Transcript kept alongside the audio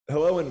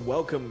Hello and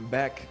welcome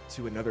back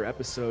to another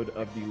episode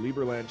of the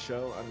Lieberland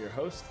Show. I'm your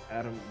host,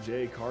 Adam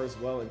J.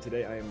 Carswell, and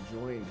today I am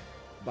joined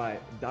by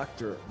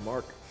Dr.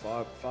 Marc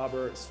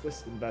Faber,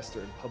 Swiss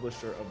investor and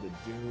publisher of the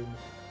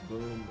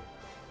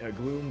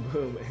Gloom,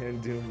 Boom,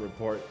 and Doom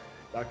Report.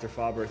 Dr.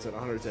 Faber, it's an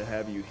honor to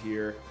have you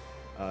here.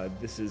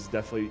 This has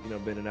definitely,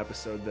 been an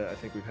episode that I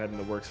think we've had in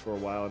the works for a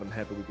while, and I'm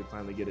happy we could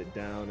finally get it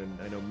down.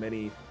 And I know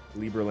many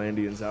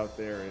Lieberlandians out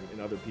there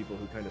and other people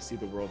who kind of see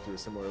the world through a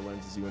similar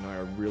lens as you and I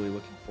are really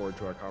looking forward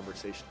to our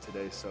conversation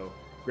today. So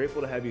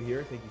grateful to have you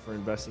here. Thank you for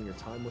investing your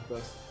time with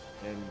us.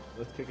 And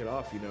let's kick it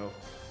off.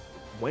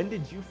 When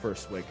did you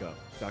first wake up,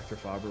 Dr.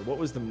 Faber? What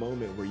was the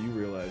moment where you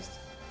realized,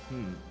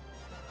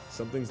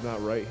 something's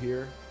not right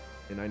here,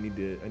 and I need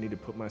to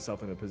put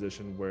myself in a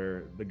position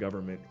where the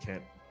government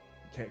can't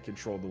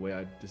control the way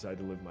I decide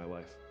to live my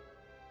life?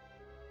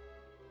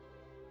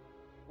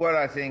 Well,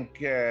 I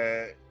think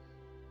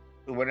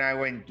when I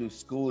went to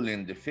school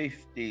in the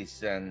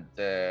 50s and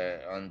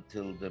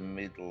until the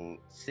middle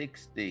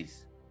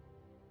 60s,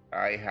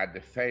 I had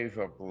a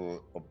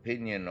favorable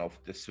opinion of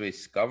the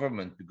Swiss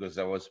government because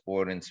I was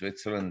born in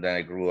Switzerland and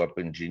I grew up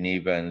in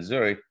Geneva and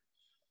Zurich.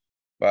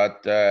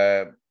 But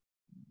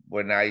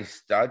when I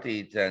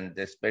studied, and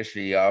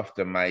especially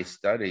after my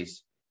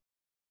studies,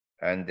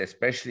 and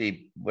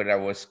especially when I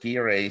was ski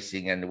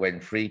racing and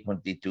went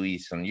frequently to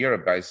Eastern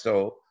Europe, I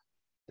saw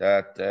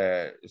that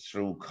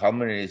through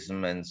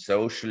communism and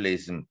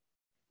socialism,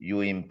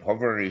 you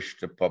impoverish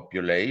the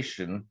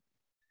population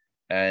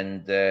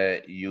and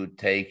you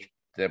take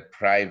the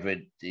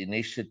private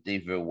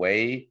initiative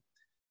away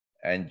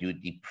and you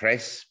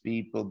depress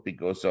people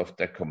because of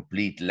the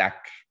complete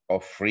lack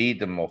of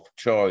freedom of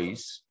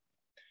choice.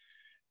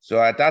 So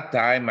at that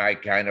time, I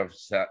kind of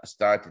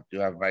started to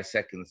have my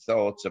second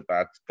thoughts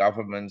about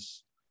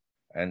governments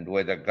and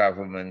whether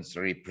governments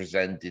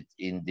represented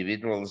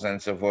individuals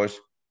and so forth.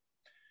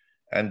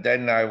 And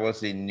then I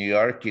was in New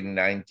York in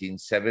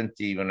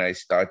 1970 when I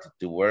started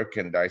to work,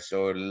 and I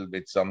saw a little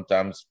bit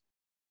sometimes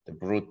the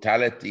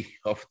brutality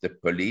of the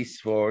police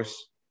force,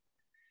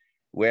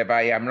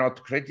 whereby I'm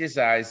not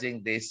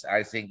criticizing this.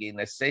 I think in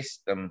a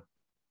system,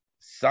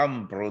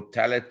 some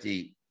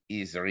brutality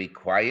is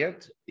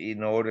required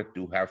in order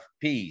to have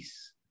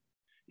peace.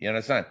 You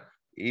understand?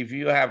 If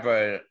you have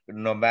a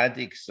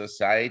nomadic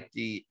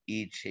society,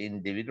 each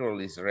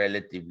individual is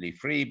relatively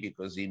free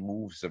because he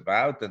moves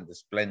about and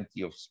there's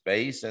plenty of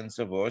space and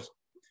so forth.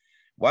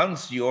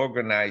 Once you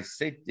organize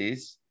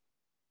cities,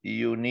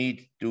 you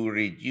need to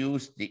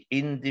reduce the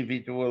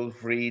individual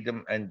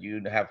freedom and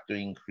you have to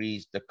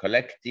increase the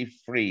collective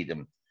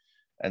freedom.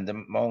 And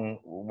among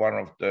one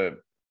of the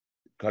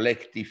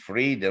collective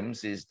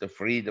freedoms is the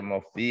freedom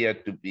of fear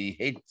to be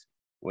hit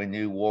when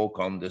you walk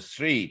on the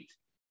street.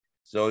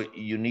 So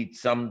you need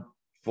some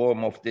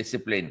form of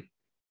discipline,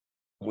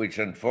 which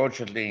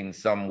unfortunately in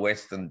some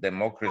Western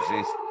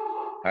democracies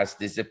has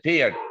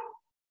disappeared.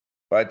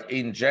 But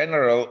in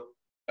general,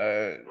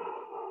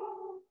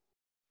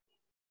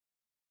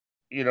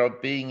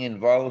 being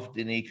involved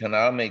in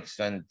economics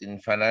and in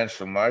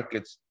financial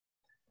markets,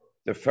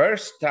 the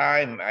first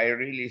time I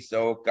really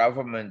saw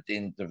government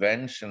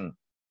intervention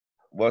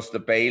was the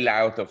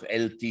bailout of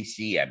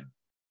LTCM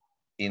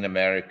in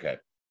America.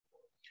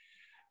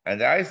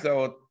 And I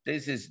thought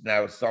this is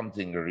now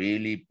something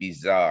really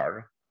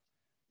bizarre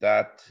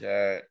that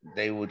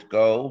they would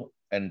go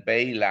and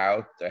bail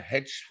out a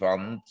hedge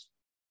fund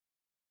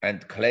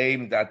and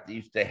claim that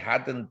if they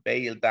hadn't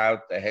bailed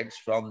out the hedge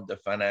fund, the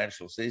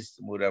financial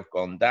system would have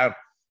gone down.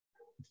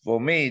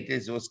 For me,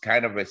 this was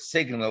kind of a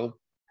signal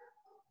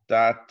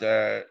that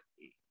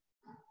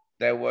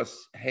there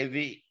was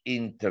heavy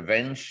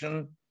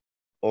intervention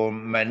or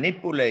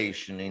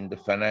manipulation in the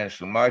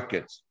financial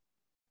markets,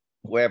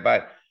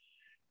 whereby,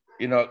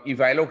 if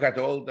I look at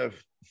all the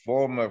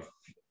former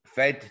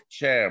Fed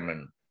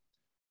chairmen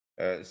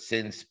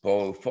since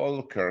Paul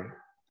Volcker,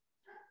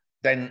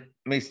 then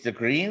Mr.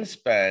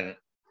 Greenspan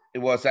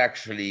was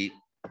actually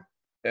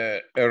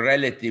a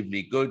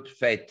relatively good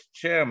Fed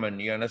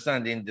chairman, you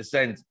understand, in the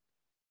sense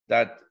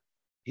that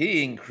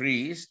he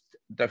increased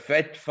the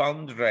Fed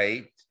fund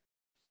rate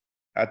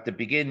at the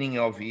beginning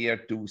of year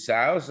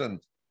 2000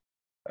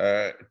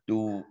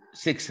 to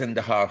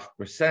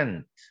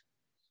 6.5%.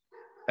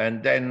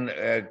 And then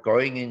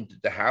going into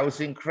the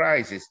housing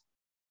crisis,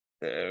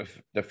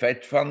 the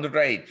Fed fund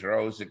rate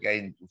rose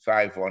again to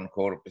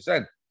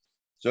 5.25%.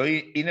 So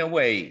in a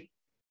way,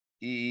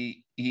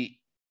 he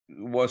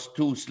was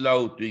too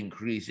slow to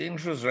increase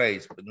interest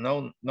rates, but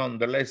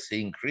nonetheless,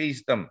 he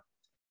increased them.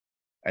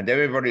 And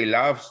everybody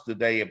laughs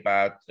today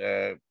about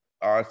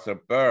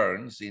Arthur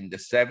Burns in the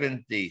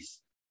 70s.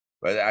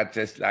 But I'd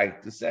just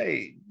like to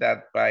say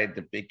that by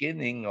the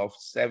beginning of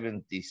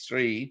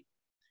 73,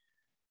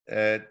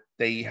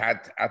 they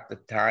had at the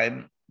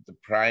time the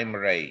prime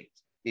rate.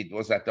 It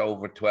was at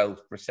over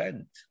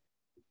 12%.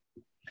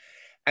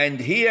 And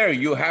here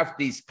you have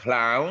these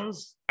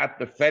clowns at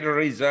the Federal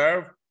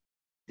Reserve,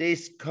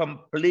 these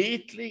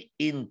completely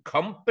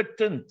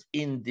incompetent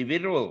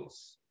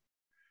individuals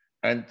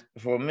And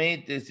for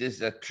me, this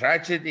is a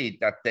tragedy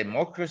that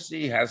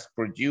democracy has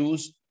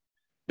produced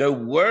the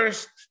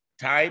worst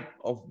type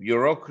of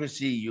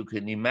bureaucracy you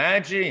can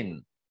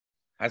imagine.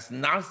 Has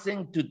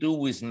nothing to do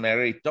with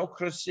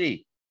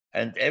meritocracy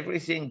and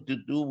everything to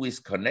do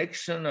with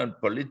connection and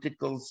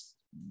political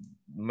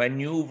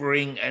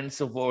maneuvering and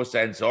so forth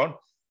and so on.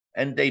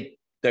 And the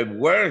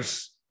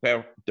worst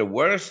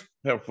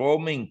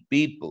performing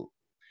people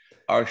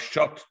are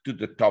shot to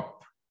the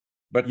top,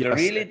 but they're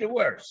really the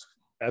worst.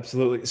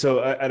 Absolutely.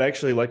 So I'd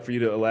actually like for you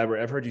to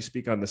elaborate. I've heard you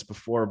speak on this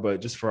before,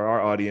 but just for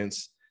our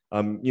audience,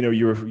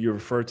 you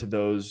refer to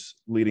those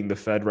leading the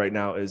Fed right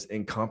now as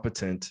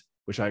incompetent,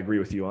 which I agree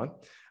with you on.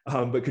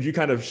 But could you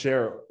kind of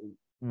share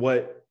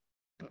what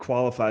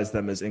qualifies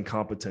them as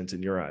incompetent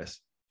in your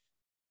eyes?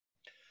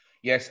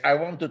 Yes, I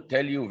want to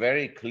tell you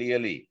very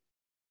clearly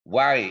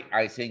why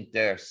I think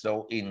they're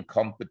so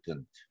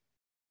incompetent.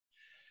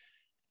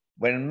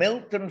 When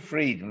Milton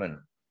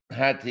Friedman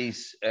had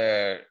his,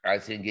 I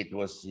think it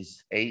was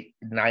his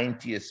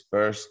 90th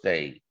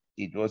birthday,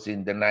 it was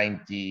in the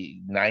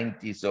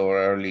 1990s or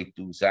early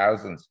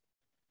 2000s,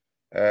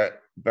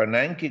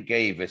 Bernanke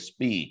gave a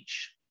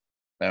speech.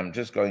 I'm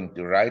just going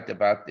to write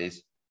about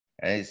this.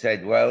 And he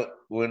said, well,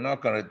 we're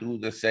not going to do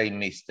the same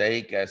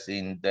mistake as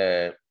in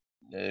the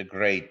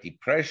Great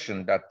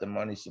Depression, that the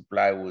money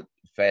supply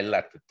fell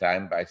at the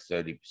time by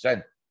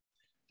 30%.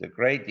 The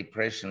Great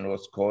Depression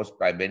was caused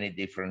by many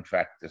different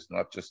factors,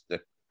 not just the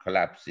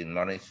collapse in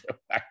money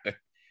supply.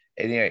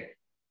 Anyway,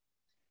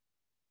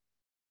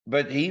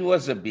 but he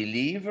was a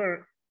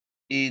believer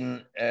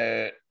in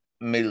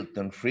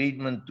Milton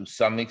Friedman to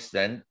some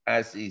extent,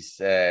 as is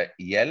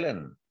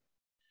Yellen.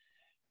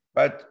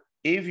 But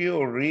if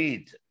you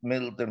read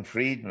Milton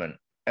Friedman,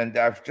 and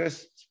I've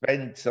just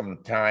spent some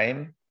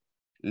time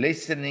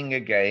listening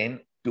again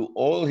to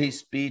all his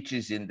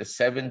speeches in the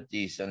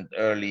 70s and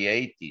early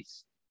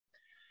 80s,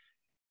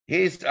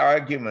 his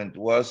argument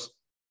was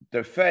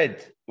the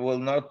Fed will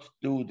not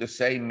do the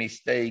same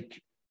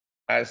mistake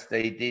as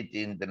they did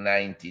in the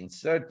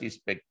 1930s,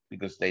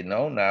 because they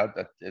know now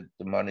that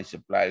the money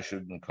supply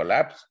shouldn't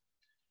collapse,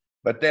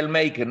 but they'll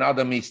make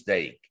another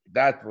mistake.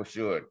 That was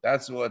sure.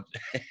 That's what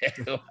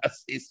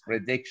was his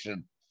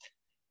prediction.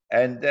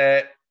 And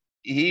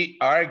he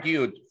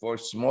argued for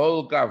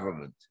small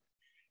government.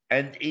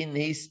 And in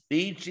his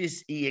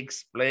speeches, he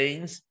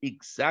explains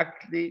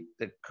exactly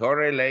the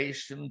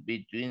correlation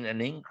between an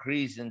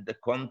increase in the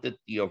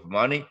quantity of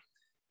money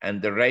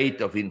and the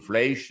rate of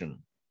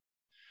inflation.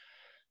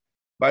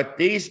 But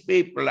these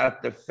people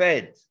at the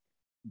Fed,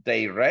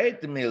 they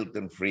read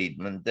Milton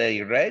Friedman,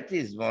 they read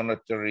his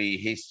monetary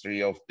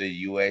history of the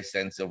US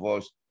and so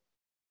forth,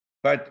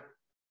 but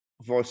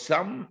for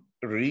some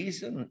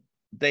reason,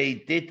 they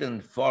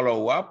didn't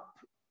follow up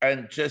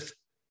and just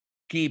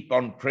keep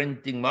on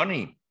printing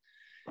money.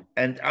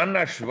 And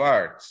Anna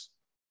Schwartz,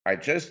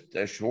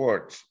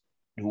 Schwartz,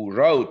 who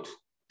wrote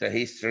the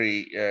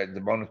history,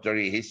 the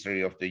monetary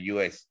history of the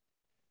US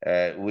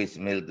with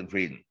Milton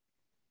Friedman,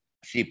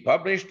 she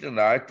published an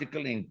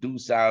article in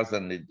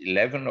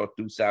 2011 or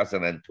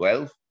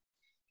 2012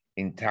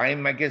 in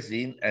Time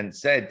magazine and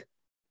said,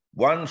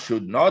 one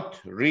should not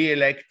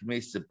re-elect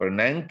Mr.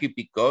 Bernanke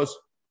because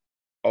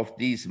of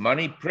these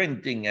money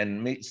printing,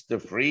 and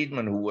Mr.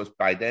 Friedman, who was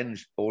by then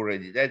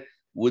already dead,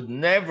 would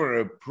never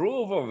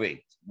approve of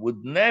it,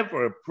 would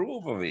never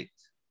approve of it.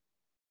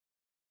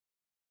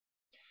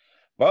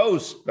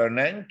 Both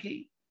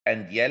Bernanke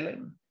and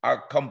Yellen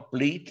are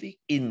completely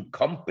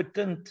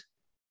incompetent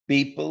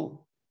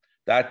people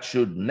that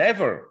should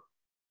never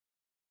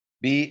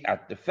be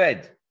at the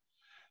Fed.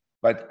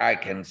 But I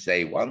can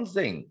say one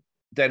thing,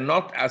 they're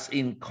not as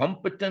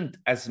incompetent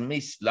as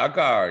Miss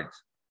Lagarde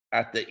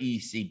at the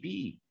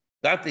ECB.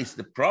 That is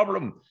the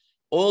problem.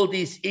 All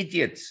these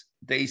idiots,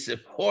 they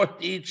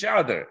support each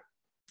other.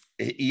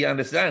 You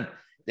understand?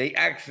 They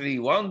actually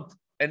want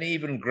an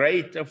even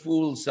greater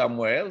fool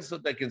somewhere else so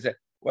they can say,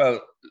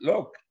 well,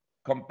 look,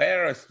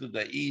 compare us to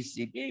the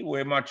ECB,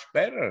 we're much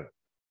better.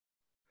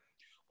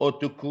 Or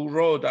to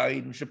Kuroda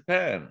in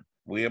Japan,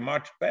 we're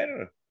much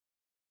better.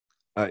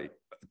 I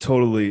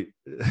totally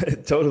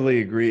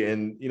agree.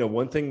 And,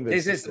 one thing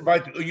that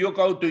but you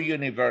go to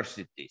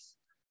universities.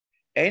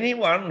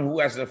 Anyone who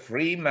has a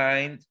free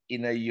mind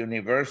in a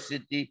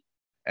university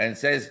and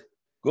says,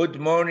 good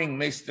morning,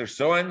 Mr.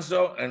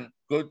 So-and-so, and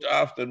good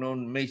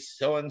afternoon, Miss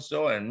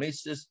So-and-so and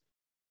Mrs.,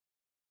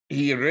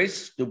 he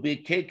risks to be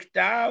kicked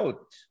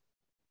out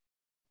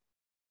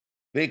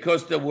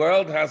because the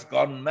world has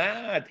gone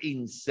mad,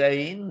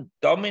 insane,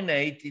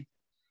 dominated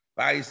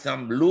by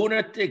some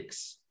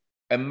lunatics,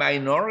 a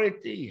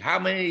minority. How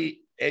many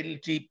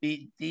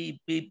LGBT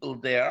people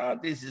there are?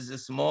 This is a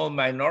small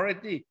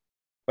minority,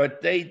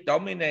 but they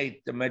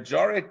dominate the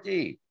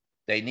majority.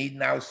 They need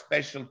now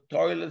special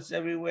toilets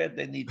everywhere.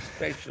 They need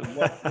special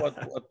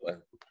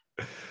what.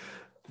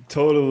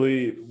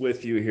 Totally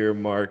with you here,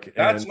 Marc.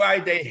 That's why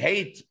they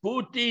hate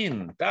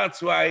Putin.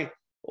 That's why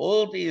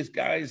all these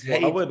guys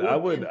hate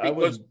Putin,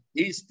 because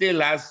he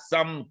still has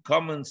some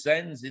common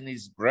sense in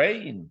his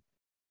brain.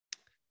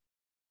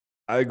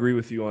 I agree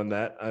with you on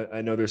that.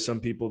 I know there's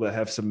some people that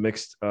have some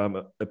mixed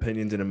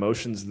opinions and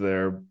emotions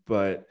there,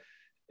 but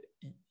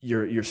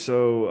you're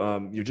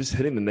just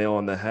hitting the nail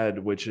on the head,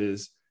 which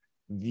is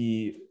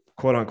the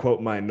quote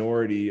unquote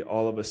minority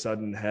all of a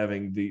sudden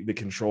having the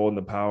control and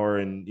the power,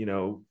 and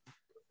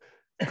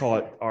call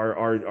it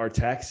our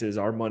taxes,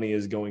 our money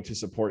is going to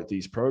support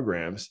these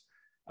programs.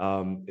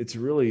 It's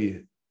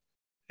really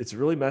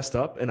messed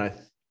up. And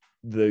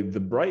the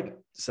bright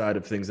side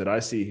of things that I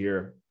see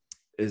here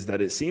is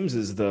that it seems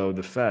as though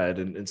the Fed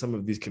and some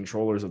of these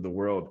controllers of the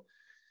world,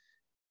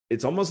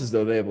 it's almost as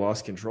though they have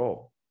lost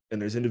control.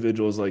 And there's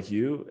individuals like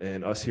you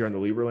and us here on the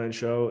Lieberland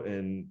Show,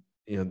 and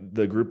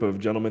the group of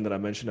gentlemen that I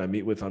mentioned I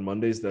meet with on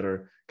Mondays, that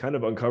are kind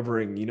of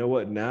uncovering,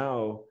 what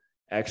now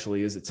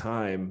actually is a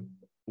time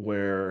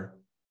where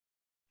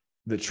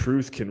the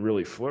truth can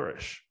really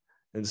flourish.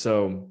 And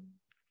so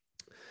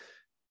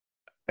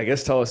I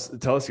guess tell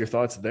us your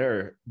thoughts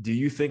there. Do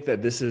you think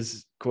that this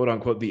is quote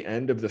unquote the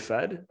end of the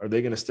Fed? Are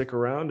they going to stick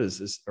around?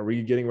 Are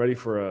we getting ready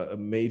for a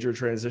major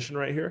transition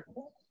right here?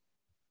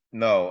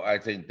 No, I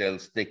think they'll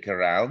stick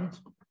around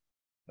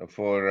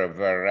for a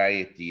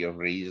variety of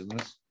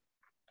reasons.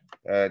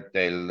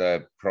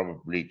 They'll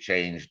probably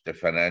change the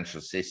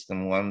financial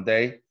system one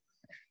day.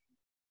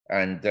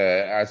 And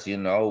as you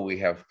know, we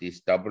have this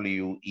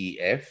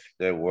WEF,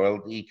 the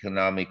World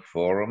Economic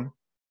Forum.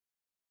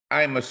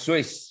 I'm a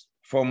Swiss.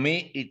 For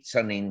me, it's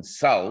an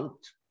insult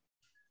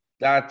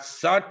that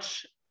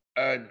such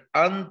an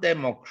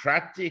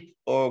undemocratic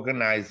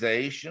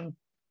organization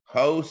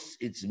hosts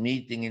its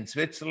meeting in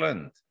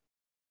Switzerland.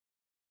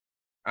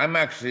 I'm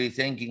actually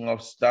thinking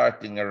of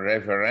starting a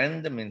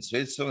referendum in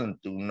Switzerland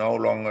to no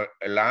longer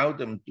allow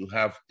them to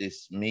have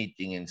this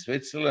meeting in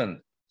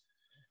Switzerland.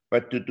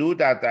 But to do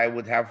that, I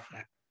would have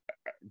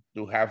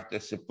to have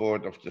the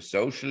support of the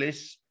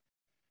socialists,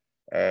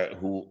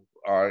 who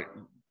are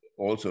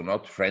also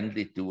not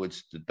friendly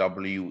towards the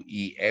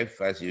WEF,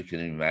 as you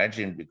can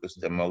imagine, because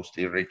they're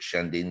mostly rich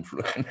and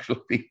influential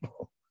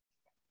people.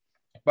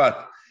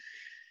 But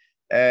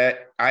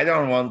I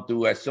don't want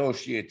to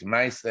associate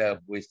myself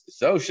with the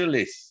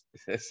socialists,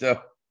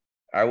 so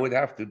I would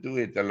have to do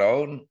it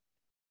alone.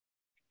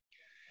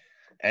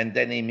 And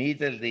then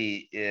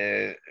immediately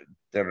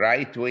the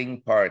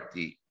right-wing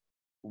party,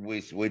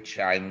 with which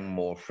I'm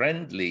more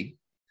friendly,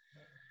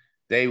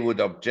 they would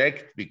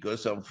object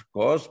because, of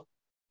course,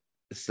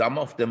 some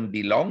of them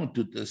belong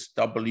to this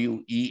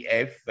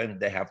WEF and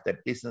they have their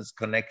business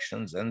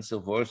connections and so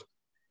forth.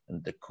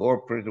 And the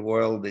corporate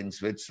world in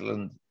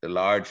Switzerland, the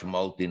large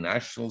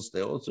multinationals,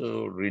 they're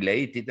also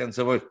related and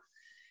so forth.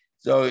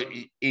 So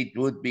it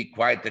would be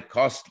quite a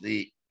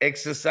costly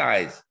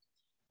exercise.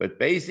 But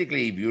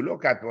basically, if you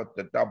look at what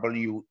the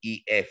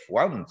WEF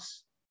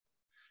wants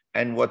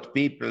and what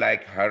people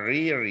like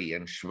Hariri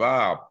and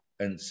Schwab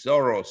and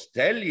Soros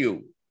tell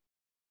you,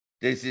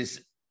 this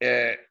is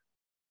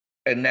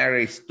an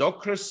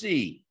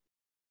aristocracy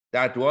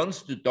that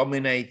wants to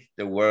dominate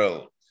the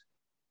world.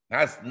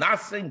 Has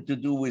nothing to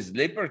do with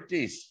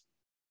liberties.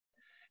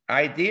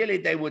 Ideally,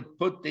 they would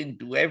put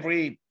into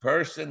every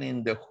person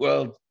in the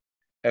world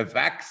a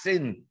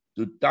vaccine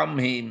to dumb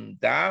him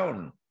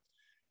down.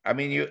 I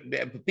mean,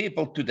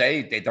 people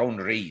today, they don't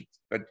read,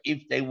 but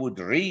if they would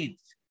read,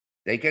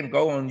 they can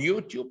go on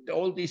YouTube.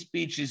 All these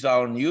speeches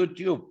are on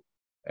YouTube.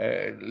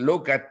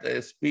 Look at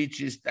the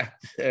speeches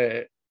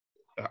that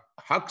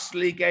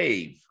Huxley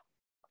gave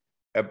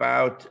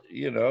about,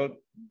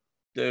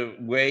 the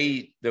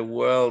way the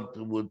world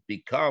would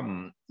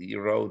become. He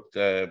wrote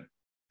the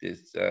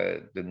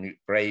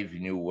Brave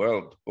New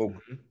World book.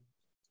 Mm-hmm.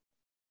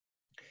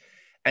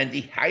 And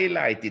he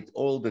highlighted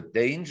all the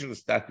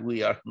dangers that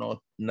we are not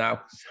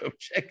now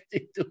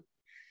subjected to.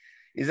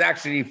 It's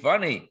actually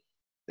funny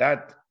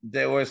that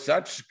there were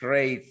such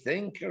great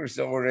thinkers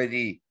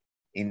already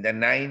in the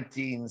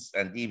 19th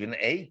and even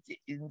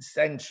 18th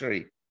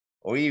century.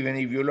 Or even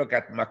if you look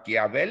at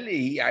Machiavelli,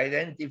 he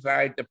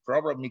identified the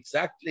problem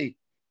exactly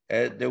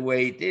the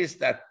way it is,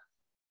 that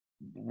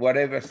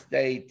whatever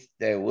state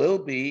there will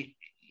be,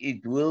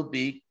 it will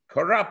be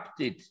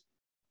corrupted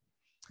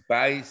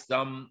by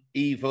some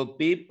evil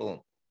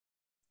people.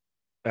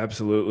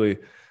 Absolutely.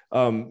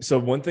 So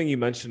one thing you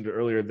mentioned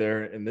earlier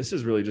there, and this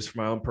is really just for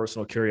my own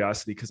personal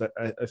curiosity, because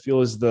I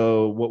feel as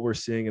though what we're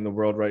seeing in the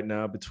world right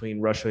now between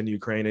Russia and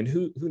Ukraine, and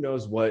who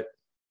knows what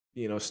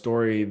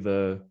story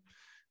the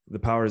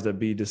powers that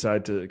be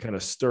decide to kind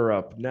of stir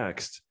up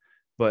next.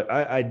 But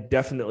I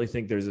definitely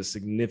think there's a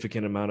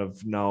significant amount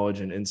of knowledge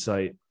and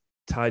insight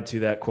tied to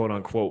that quote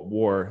unquote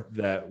war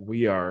that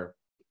we are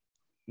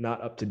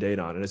not up to date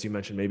on. And as you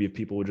mentioned, maybe if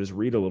people would just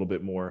read a little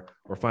bit more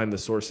or find the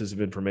sources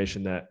of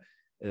information that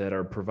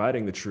are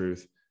providing the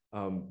truth.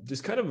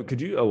 Just kind of,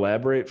 could you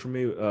elaborate for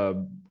me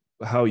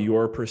how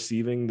you're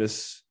perceiving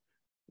this,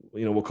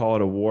 we'll call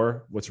it a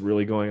war, what's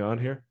really going on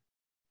here?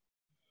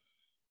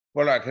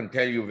 Well, I can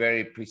tell you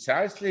very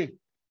precisely.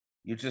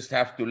 You just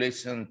have to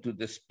listen to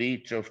the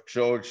speech of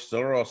George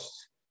Soros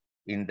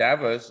in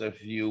Davos a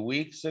few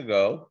weeks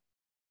ago.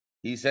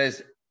 He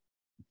says,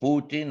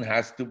 Putin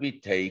has to be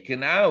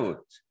taken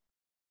out.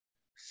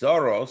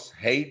 Soros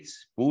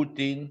hates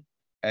Putin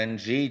and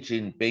Xi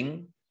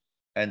Jinping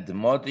and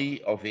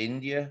Modi of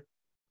India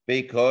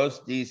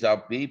because these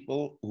are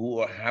people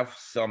who have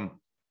some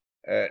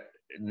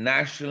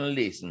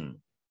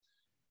nationalism.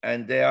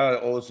 And they are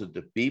also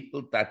the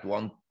people that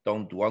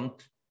don't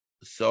want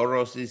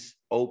Soros's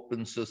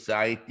open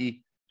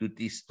society to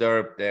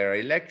disturb their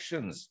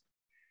elections.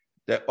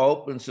 The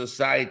open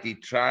society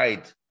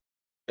tried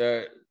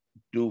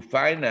to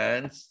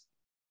finance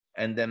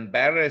and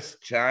embarrass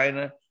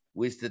China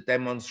with the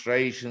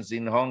demonstrations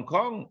in Hong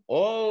Kong,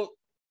 all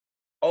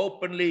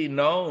openly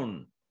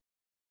known.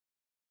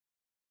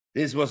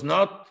 This was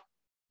not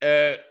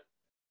a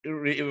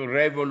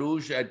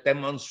revolution, a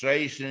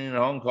demonstration in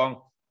Hong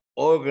Kong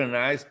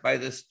organized by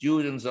the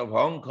students of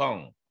Hong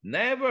Kong.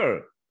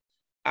 Never.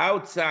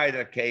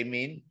 Outsider came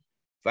in,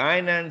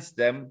 financed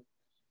them,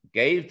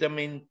 gave them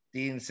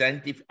the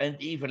incentive, and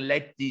even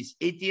let these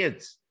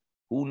idiots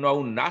who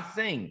know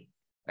nothing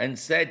and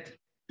said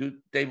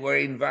they were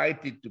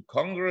invited to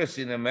Congress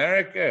in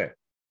America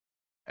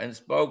and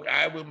spoke,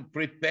 I am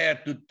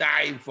prepared to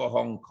die for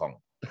Hong Kong,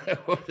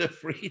 for the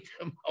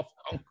freedom of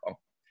Hong Kong.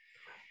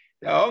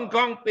 The Hong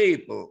Kong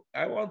people,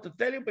 I want to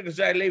tell you because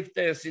I lived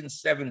there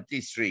since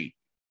 73.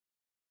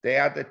 They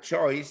had a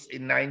choice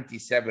in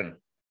 97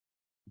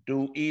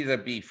 to either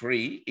be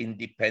free,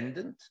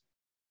 independent,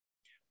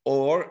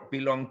 or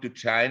belong to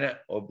China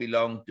or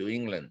belong to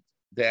England.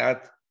 They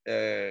had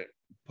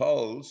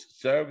polls,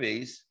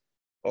 surveys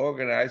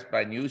organized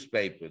by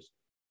newspapers.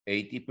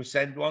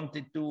 80%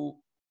 wanted to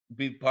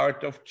be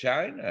part of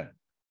China.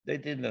 They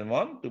didn't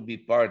want to be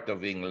part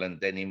of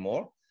England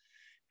anymore.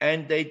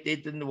 And they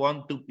didn't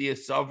want to be a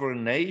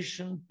sovereign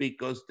nation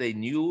because they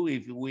knew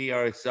if we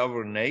are a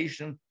sovereign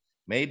nation,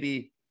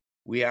 maybe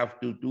we have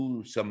to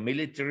do some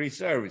military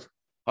service.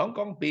 Hong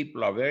Kong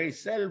people are very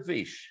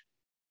selfish.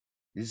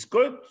 It's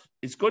good.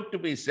 It's good to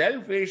be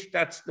selfish.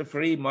 That's the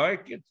free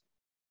market.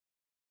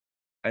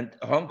 And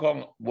Hong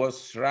Kong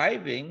was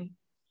thriving,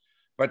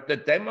 but the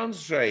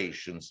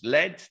demonstrations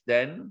led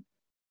then.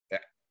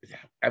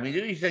 I mean, do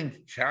you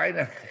think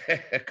China,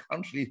 a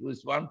country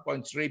with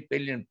 1.3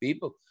 billion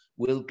people,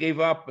 will give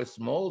up a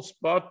small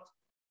spot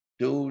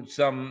to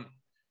some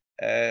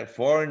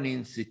foreign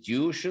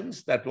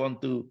institutions that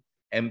want to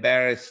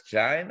embarrass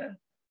China?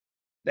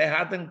 They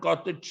hadn't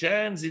got a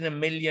chance in a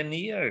million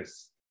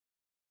years.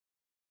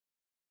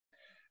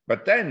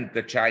 But then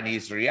the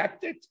Chinese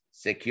reacted.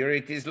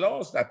 Securities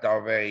laws that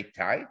are very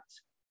tight.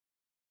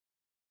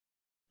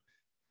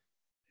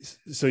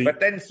 But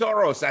then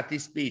Soros at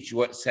his speech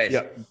says,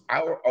 yeah,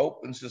 our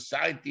open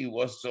society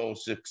was so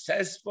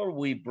successful.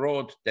 We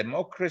brought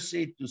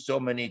democracy to so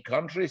many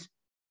countries,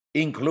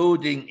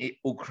 including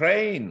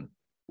Ukraine.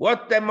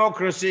 What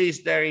democracy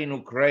is there in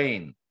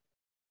Ukraine?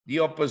 The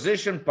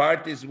opposition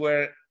parties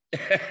were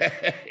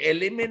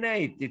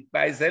eliminated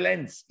by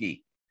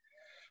Zelensky.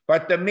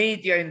 But the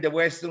media in the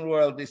Western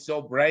world is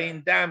so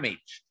brain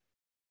damaged,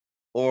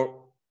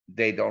 or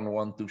they don't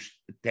want to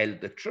tell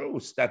the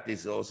truth. That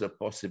is also a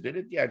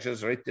possibility. I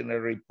just written a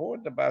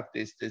report about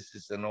this. This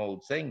is an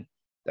old thing,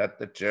 that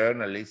the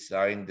journalists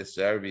are in the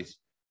service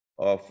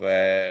of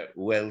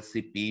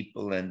wealthy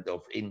people and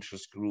of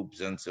interest groups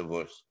and so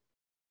forth.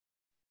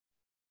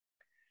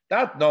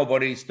 That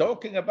nobody is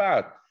talking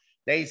about.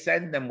 They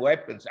send them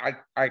weapons.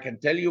 I can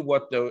tell you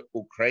what the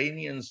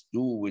Ukrainians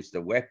do with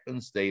the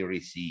weapons they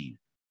receive.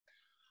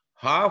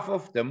 Half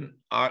of them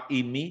are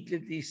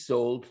immediately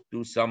sold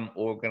to some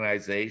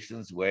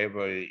organizations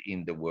wherever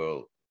in the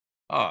world.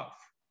 Half,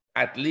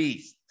 at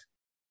least.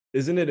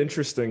 Isn't it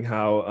interesting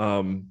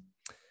how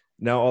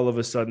now all of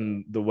a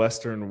sudden the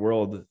Western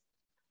world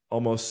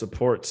almost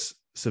supports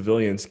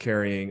civilians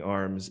carrying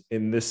arms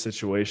in this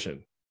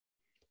situation?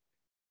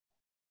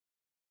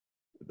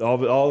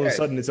 All of a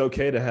sudden it's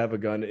okay to have a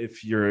gun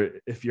if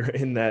you're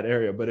in that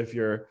area, but if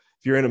you're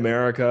in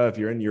America, if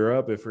you're in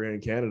Europe, if you're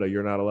in Canada,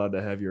 you're not allowed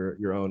to have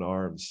your own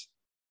arms.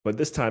 But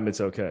this time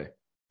it's okay.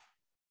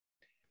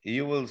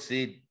 You will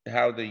see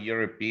how the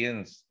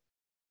Europeans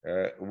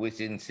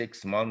within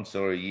 6 months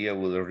or a year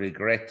will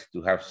regret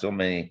to have so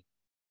many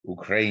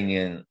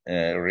Ukrainian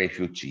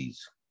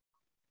refugees.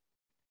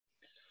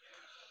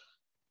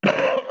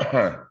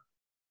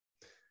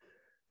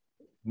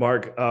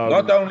 Mark,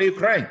 not only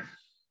Ukraine.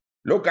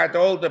 Look at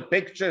all the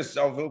pictures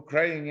of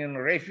Ukrainian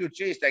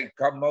refugees. They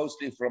come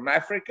mostly from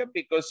Africa,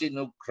 because in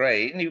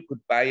Ukraine, you could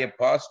buy a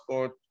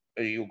passport,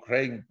 a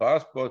Ukrainian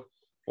passport,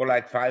 for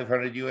like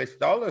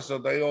 $500. So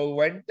they all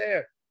went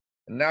there.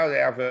 And now they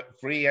have a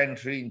free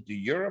entry into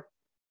Europe,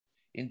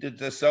 into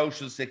the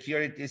social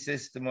security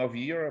system of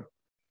Europe.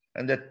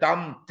 And the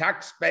dumb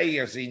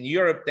taxpayers in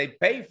Europe, they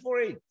pay for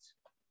it.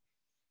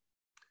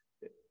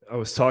 I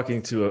was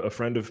talking to a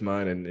friend of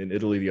mine in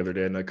Italy the other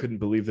day, and I couldn't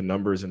believe the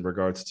numbers in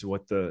regards to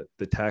what the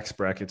tax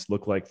brackets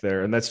look like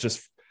there. And that's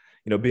just,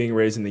 being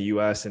raised in the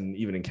US and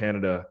even in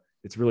Canada,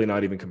 it's really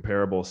not even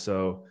comparable.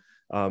 So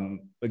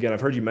again,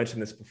 I've heard you mention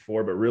this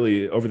before, but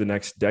really over the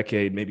next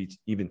decade, maybe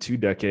even 2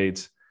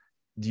 decades,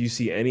 do you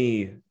see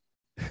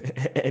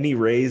any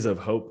raise of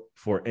hope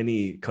for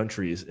any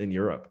countries in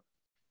Europe?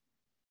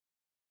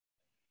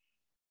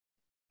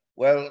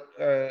 Well,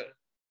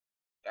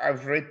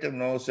 I've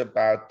written also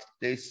about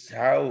this.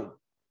 How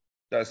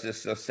does a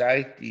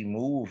society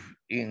move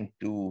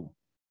into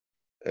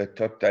a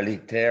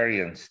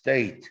totalitarian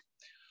state?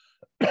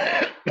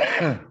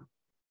 I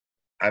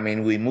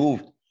mean, we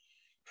moved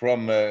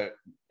from,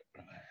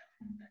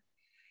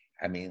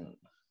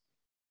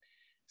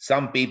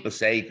 some people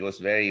say it was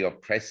very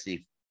oppressive.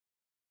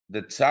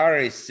 The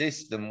Tsarist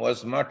system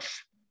was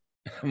much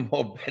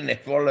more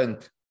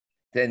benevolent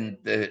than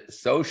the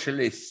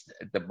socialists,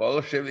 the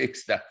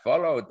Bolsheviks that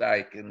followed,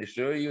 I can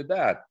assure you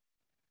that.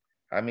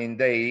 I mean,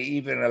 they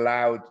even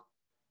allowed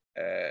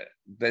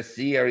the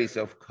theories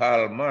of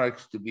Karl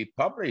Marx to be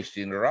published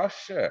in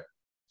Russia.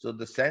 So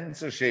the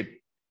censorship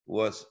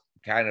was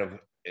kind of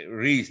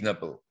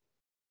reasonable,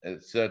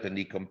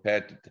 certainly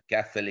compared to the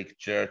Catholic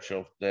Church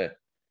of the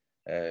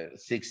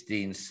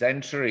 16th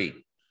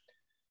century.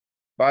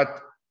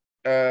 But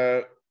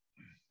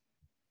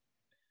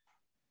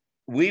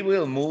we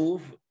will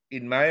move,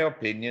 in my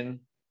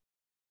opinion,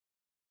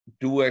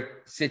 to a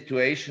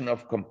situation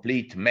of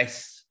complete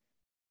mess.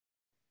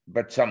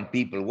 But some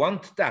people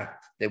want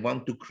that. They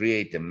want to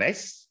create a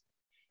mess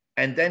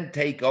and then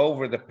take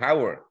over the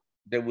power.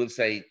 They will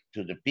say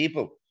to the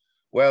people,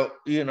 well,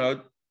 you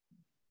know,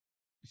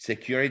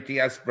 security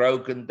has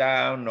broken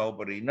down.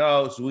 Nobody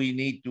knows. We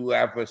need to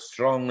have a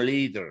strong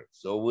leader.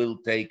 So we'll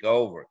take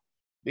over.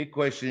 Big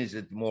question, is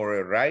it more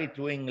a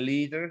right-wing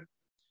leader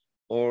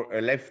or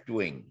a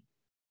left-wing?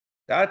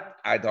 That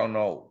I don't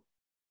know.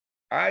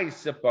 I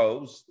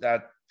suppose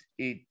that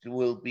it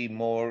will be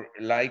more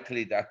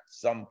likely that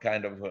some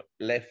kind of a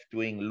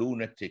left-wing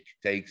lunatic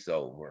takes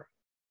over.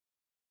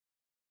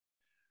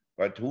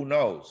 But who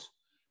knows?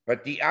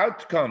 But the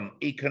outcome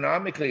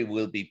economically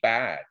will be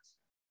bad.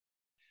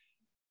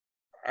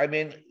 I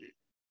mean,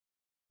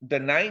 the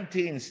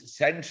 19th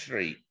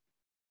century,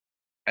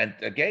 and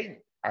again,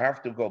 I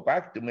have to go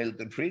back to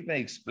Milton Friedman,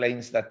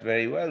 explains that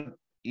very well.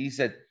 He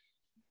said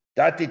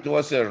that it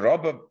was a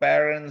robber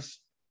baron's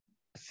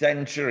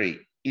century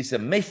is a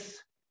myth.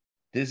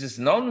 This is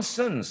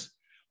nonsense.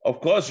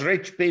 Of course,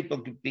 rich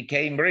people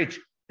became rich.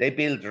 They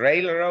built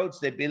railroads,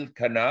 they built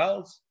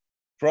canals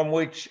from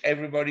which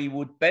everybody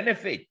would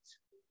benefit.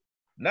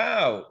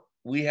 Now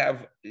we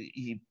have,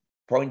 he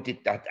pointed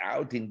that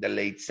out in the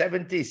late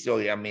 70s. So,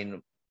 I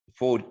mean,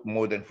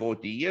 more than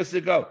 40 years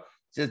ago.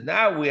 Says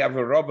now we have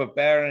a robber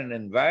baron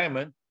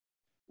environment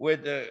where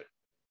the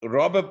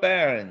robber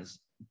barons,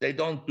 they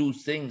don't do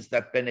things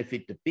that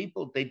benefit the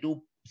people. They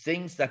do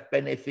things that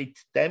benefit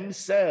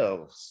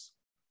themselves.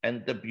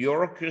 And the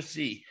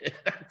bureaucracy,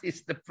 that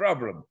is the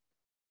problem.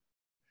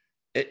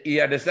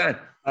 You understand?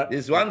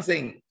 There's one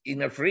thing,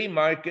 in a free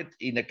market,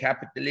 in a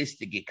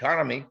capitalistic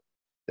economy,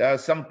 there are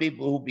some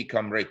people who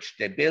become rich.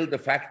 They build a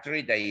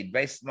factory, they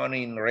invest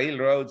money in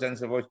railroads and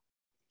so forth.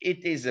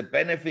 It is a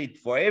benefit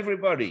for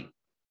everybody.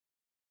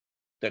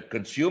 The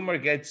consumer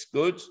gets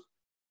goods,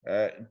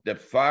 the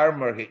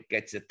farmer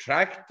gets a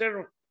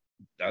tractor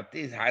that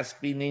has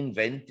been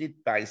invented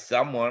by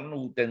someone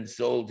who then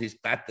sold his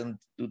patent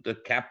to the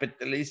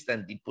capitalist,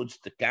 and he puts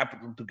the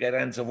capital together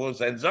and so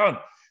forth and so on.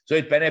 So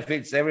it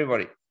benefits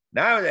everybody.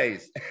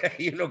 Nowadays,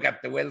 you look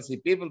at the wealthy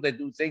people, they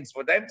do things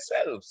for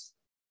themselves.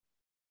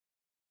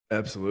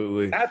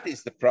 Absolutely. That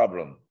is the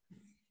problem.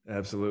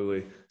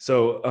 Absolutely.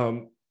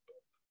 So,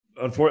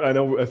 unfortunately, I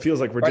know it feels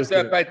like we're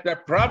but the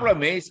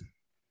problem is,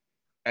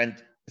 and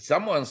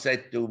someone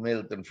said to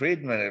Milton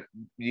Friedman,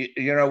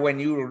 you know, when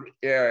you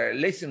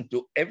listen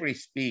to every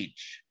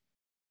speech,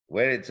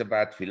 whether it's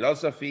about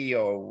philosophy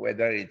or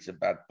whether it's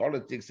about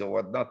politics or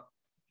whatnot,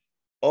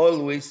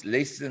 always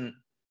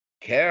listen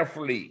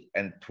carefully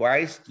and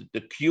twice to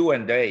the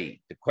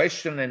Q&A, the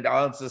question and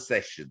answer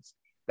sessions.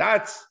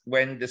 That's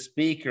when the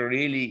speaker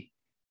really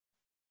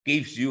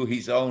gives you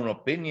his own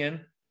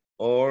opinion,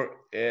 or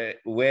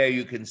where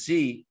you can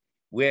see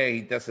where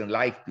he doesn't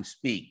like to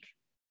speak.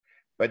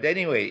 But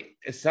anyway,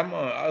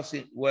 someone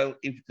asking, well,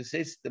 if the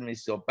system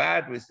is so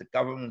bad with the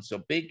government so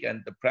big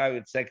and the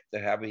private sector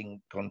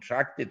having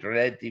contracted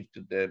relative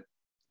to the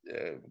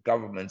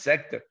government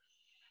sector,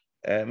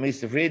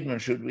 Mr. Friedman,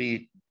 should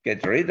we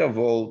get rid of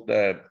all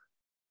the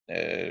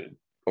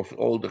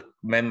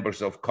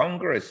members of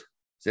Congress?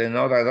 Say,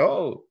 not at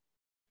all.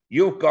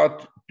 You've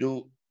got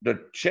to,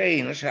 the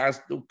change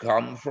has to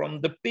come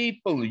from the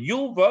people.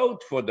 You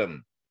vote for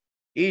them.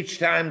 Each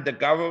time the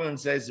government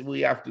says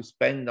we have to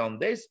spend on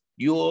this,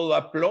 you all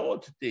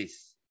applaud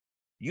this.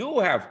 You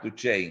have to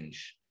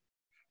change.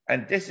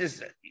 And this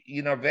is,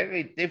 you know,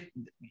 very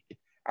different.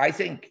 I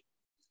think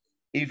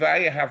if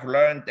I have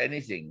learned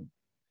anything,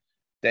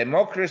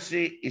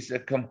 democracy is a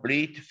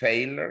complete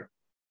failure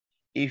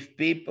if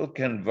people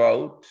can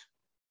vote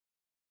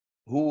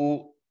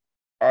who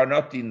are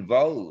not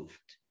involved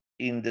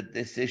in the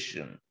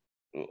decision.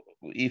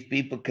 If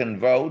people can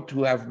vote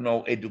who have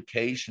no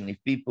education, if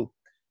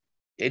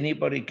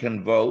anybody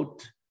can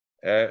vote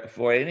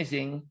for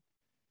anything,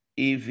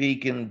 if he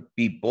can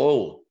be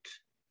bought.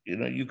 You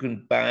know, you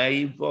can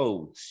buy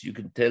votes. You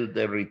can tell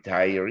the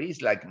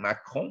retirees like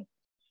Macron,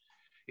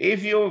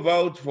 if you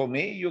vote for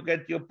me, you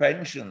get your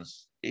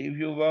pensions. if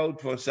you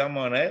vote for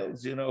someone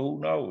else, who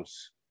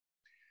knows?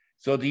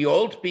 So the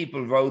old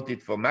people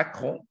voted for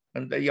Macron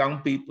and the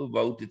young people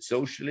voted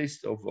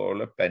socialist or for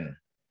Le Pen.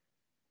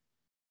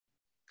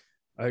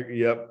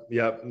 Yep.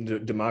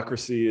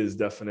 Democracy is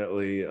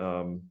definitely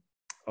a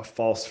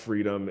false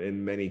freedom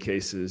in many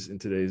cases in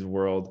today's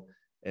world.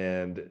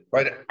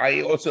 But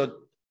I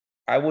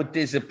would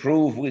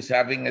disapprove with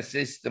having a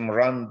system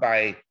run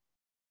by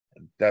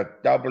the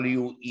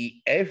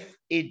WEF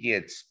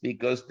idiots,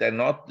 because they're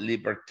not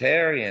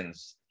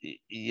libertarians.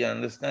 You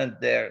understand?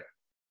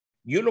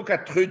 You look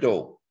at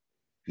Trudeau,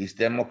 he's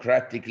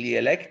democratically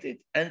elected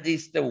and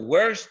he's the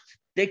worst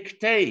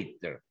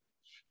dictator.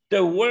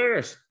 The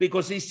worst,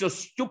 because he's so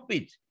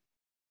stupid.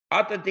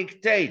 Other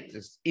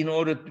dictators, in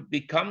order to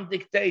become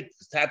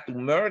dictators, had to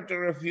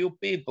murder a few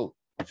people.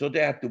 So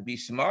they had to be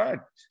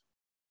smart.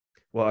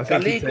 Well, I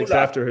think Caligula, he takes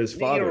after his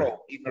father.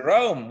 Nero in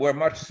Rome were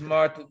much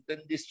smarter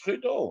than this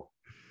Trudeau.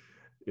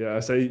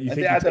 Yeah, so you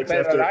think they had a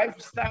better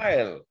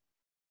lifestyle.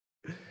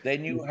 They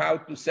knew how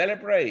to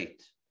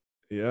celebrate.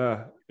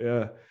 Yeah.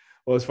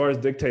 Well, as far as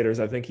dictators,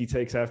 I think he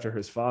takes after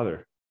his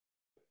father.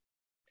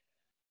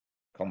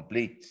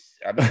 Complete.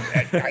 I mean,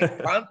 I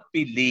can't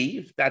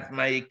believe that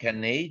my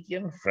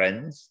Canadian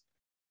friends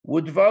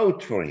would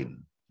vote for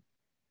him.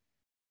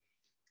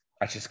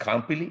 I just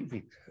can't believe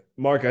it.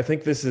 Marc, I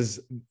think this,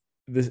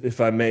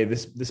 if I may,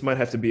 this might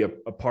have to be a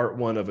part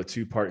one of a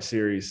two-part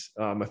series.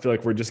 I feel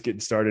like we're just getting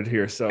started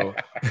here. So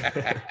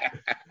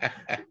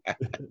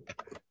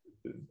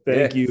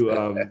thank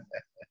you.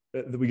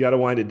 We got to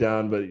wind it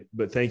down,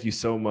 but thank you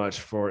so much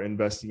for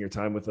investing your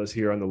time with us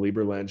here on the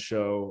Lieberland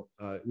Show.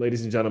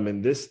 Ladies and gentlemen,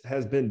 this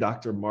has been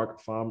Dr. Marc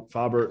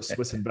Faber,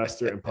 Swiss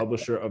investor and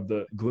publisher of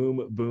the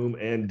Gloom, Boom,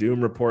 and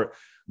Doom Report.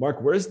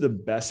 Marc, where's the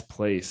best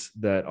place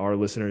that our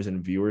listeners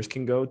and viewers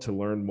can go to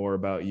learn more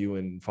about you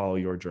and follow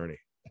your journey?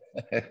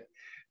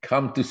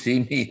 Come to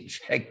see me in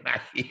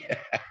Shanghai.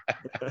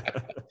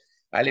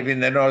 I live in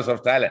the north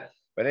of Thailand.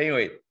 But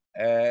anyway,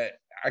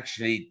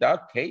 actually,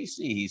 Doug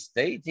Casey, he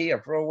stayed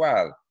here for a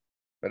while.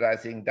 But I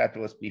think that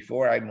was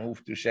before I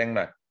moved to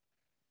Shanghai.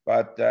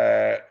 But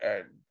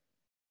they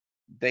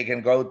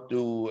can go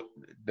to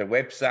the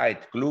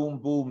website Gloom,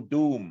 Boom,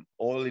 Doom,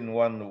 all in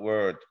one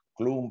word,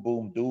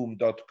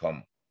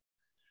 gloomboomdoom.com.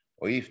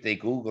 Or if they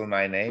Google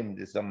my name,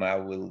 they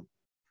somehow will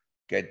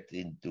get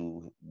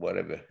into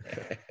whatever.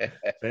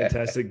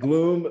 Fantastic.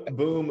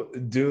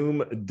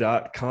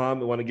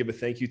 Gloomboomdoom.com. I want to give a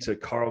thank you to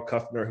Carl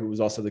Kuffner, who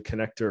was also the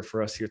connector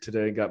for us here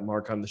today, got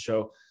Marc on the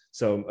show.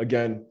 So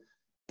again,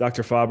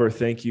 Dr. Faber,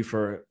 thank you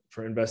for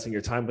investing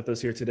your time with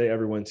us here today.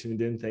 Everyone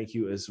tuned in, thank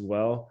you as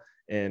well.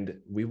 And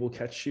we will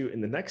catch you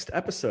in the next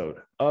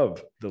episode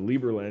of the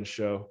Lieberland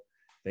Show.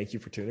 Thank you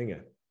for tuning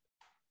in.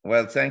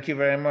 Well, thank you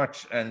very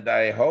much. And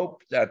I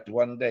hope that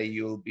one day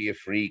you'll be a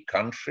free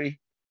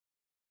country,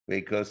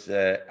 because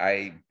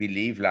I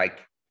believe, like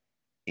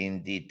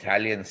in the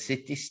Italian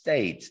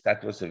city-states,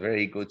 that was a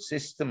very good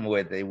system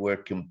where they were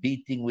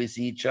competing with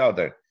each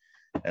other.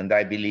 And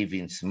I believe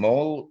in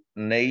small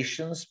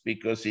nations,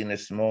 because in a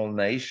small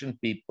nation,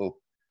 people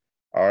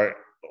are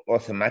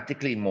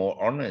automatically more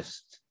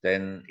honest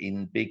than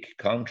in big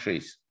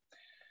countries.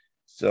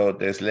 So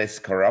there's less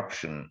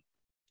corruption.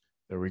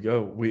 There we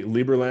go.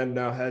 Lieberland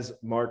now has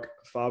Marc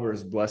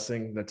Faber's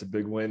blessing. That's a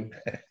big win.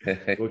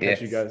 We'll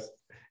catch you guys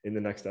in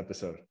the next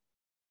episode.